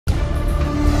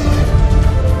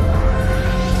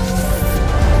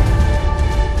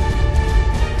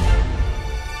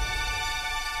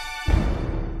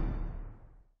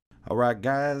right,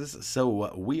 guys,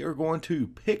 so we are going to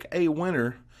pick a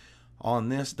winner on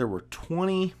this. There were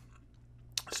 20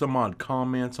 some odd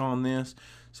comments on this,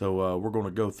 so we're going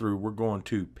to go through. We're going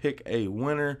to pick a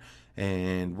winner,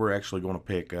 and we're actually going to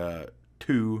pick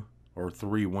 2 or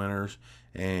 3 winners,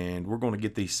 and we're going to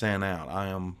get these sent out. I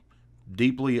am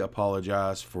deeply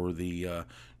apologize for the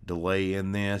delay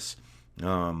in this.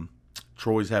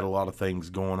 Troy's had a lot of things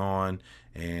going on,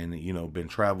 and been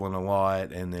traveling a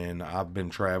lot, and then I've been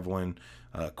traveling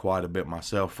quite a bit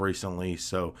myself recently.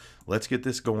 So let's get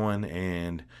this going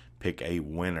and pick a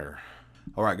winner.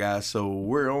 All right, guys, so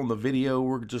we're on the video.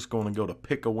 We're just going to go to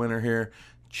pick a winner here.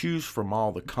 Choose from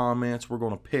all the comments. We're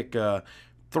going to pick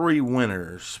 3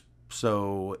 winners.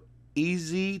 So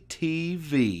Easy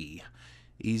TV,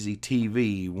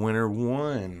 winner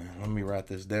 1. Let me write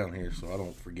this down here so I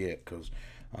don't forget, because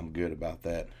I'm good about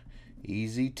that.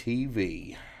 Easy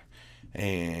TV.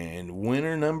 And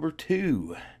winner number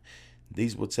 2.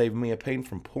 These would save me a pain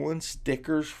from pulling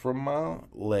stickers from my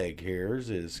leg hairs.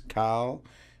 Is Kyle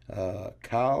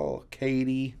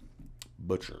Katie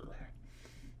Butcher.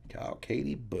 Kyle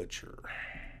Katie Butcher.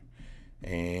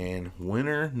 And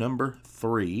winner number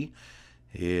 3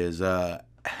 is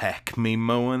Acme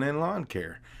Mowing and Lawn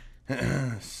Care.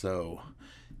 So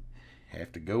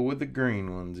have to go with the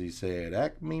green ones, he said.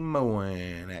 Acme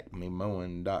Mowing,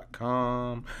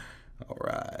 acmemowing.com. All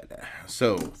right,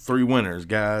 so 3 winners,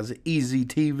 guys. Easy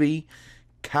TV,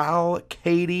 Kyle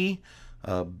Katie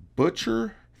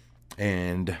Butcher,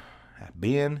 and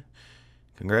Ben.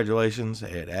 Congratulations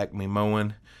at Acme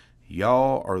Mowing.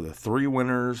 Y'all are the 3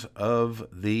 winners of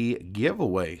the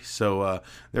giveaway. So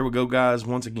there we go, guys.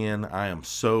 Once again, I am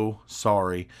so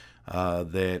sorry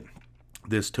that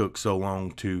this took so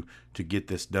long to get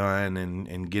this done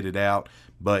and get it out.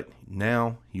 But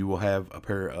now you will have a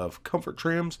pair of comfort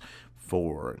trims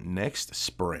for next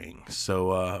spring.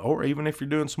 So or even if you're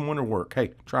doing some winter work,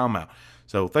 hey, try them out.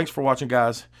 So thanks for watching,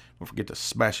 guys. Don't forget to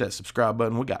smash that subscribe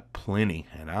button. We got plenty,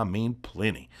 and I mean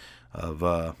plenty, of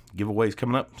giveaways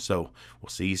coming up. So we'll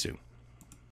see you soon.